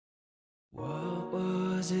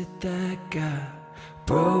was it that got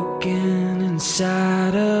broken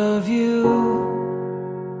inside of you?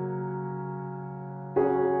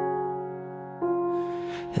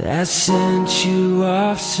 That sent you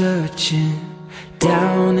off searching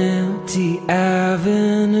down empty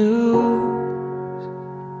avenues.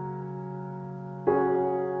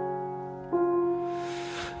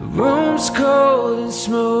 Room's cold and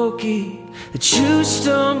smoky that you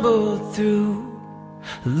stumbled through,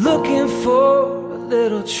 looking for a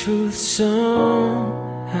little truth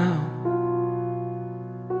somehow.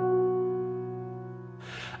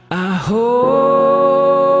 I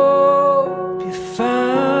hope you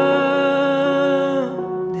found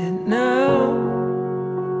it now.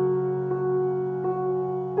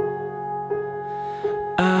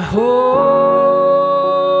 I hope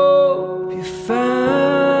you found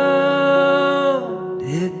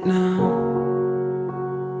it now.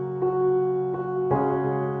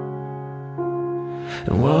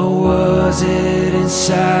 And what was it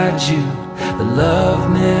inside you that love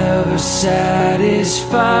never satisfied?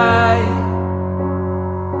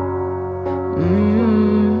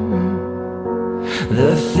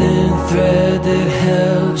 The thin thread that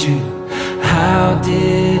held you, how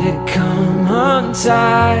did it come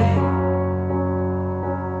untied?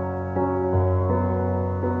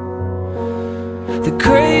 The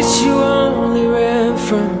grace you only ran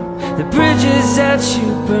from, the bridges that you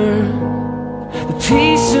burned, the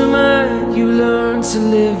peace of mind you learned to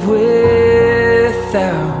live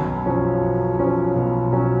without.